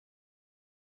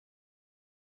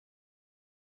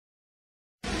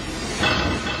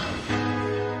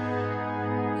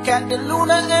Got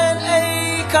Deluna and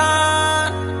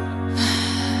Akon.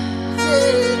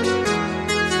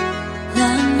 Na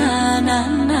na na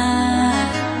na.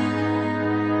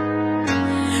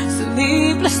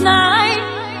 Sleepless night,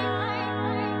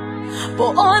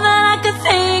 but all that I could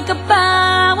think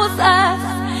about was us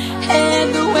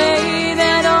and the way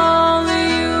that only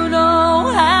you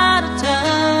know how to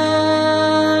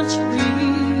touch me.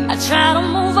 I try to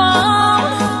move on,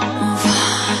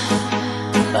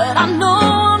 but I know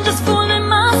I'm just fooling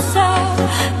myself.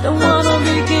 Don't wanna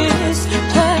be kissed,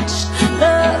 touched,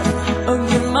 loved, or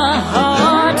give my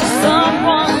heart to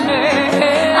someone else.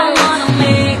 I wanna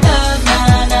make up, na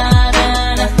na na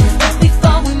na,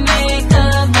 before we make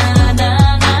up, na na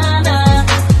na na.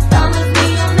 Promise me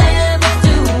you'll never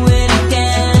do it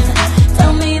again.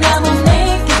 Tell me that we'll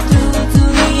make it through to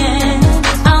the end.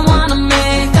 I wanna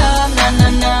make up, na na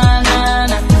na na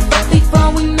na, before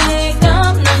we make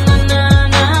up, na na na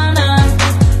na na.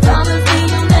 Promise me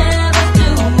you'll never do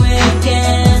it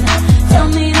again. Tell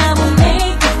me that we'll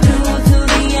make it through to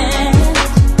the end.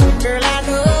 Girl, I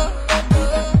know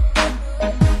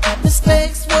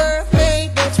mistakes were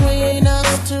made between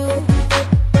us two,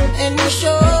 and you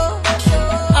sure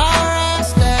our ass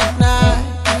that night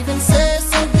even said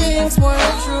some things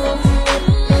weren't true.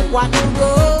 Watch you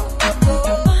go,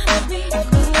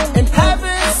 and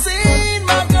haven't seen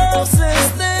my girl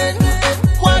since then.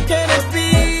 Why can't it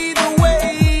be the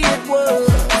way it was?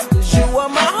 'Cause you were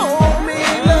my homie,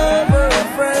 lover, and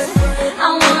friend. I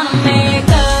wanna make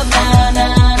up, na na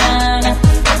na na,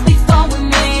 before we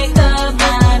make up,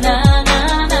 na na na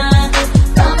na.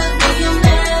 Promise me you'll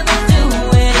never do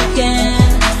it again.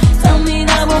 Tell me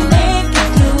that we'll make it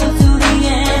through to the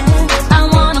end. I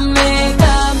wanna make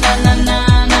up, na na na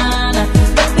na na,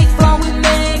 before we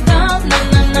make up, na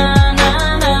na na na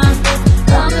na.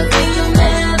 Promise me you'll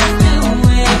never do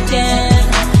it again.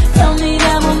 Tell me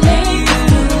that we'll make it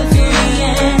through to the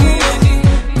end.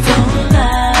 Don't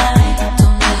lie,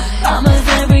 promise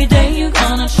every day you're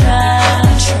gonna try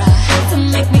to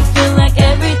make me feel like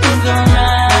everything's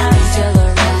alright,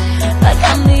 like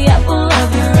I'm the apple of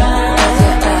your eye.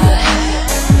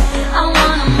 I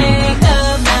wanna make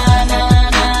up, na na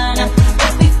na na,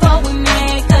 before we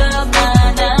make up, na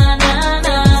na na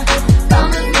na.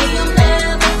 Promise me you'll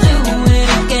never do it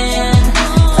again.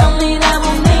 Tell me that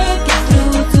we'll make it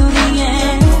through to the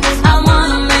end. I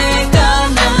wanna make up,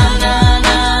 na na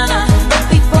na na,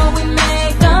 before we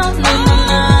make up, na na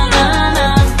na na.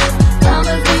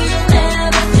 Promise me you'll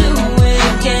never do it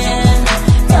again.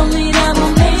 Tell me that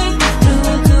we'll make it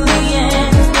through to the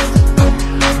end.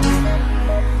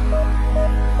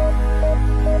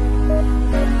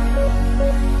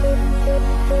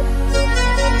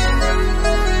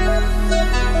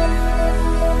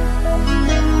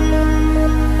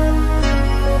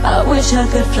 I wish I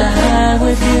could fly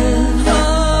with you.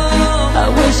 I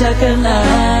wish I could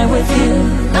lie with you.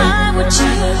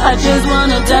 I just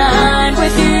wanna dine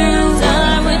with you.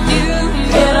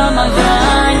 Get on my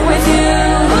grind with you.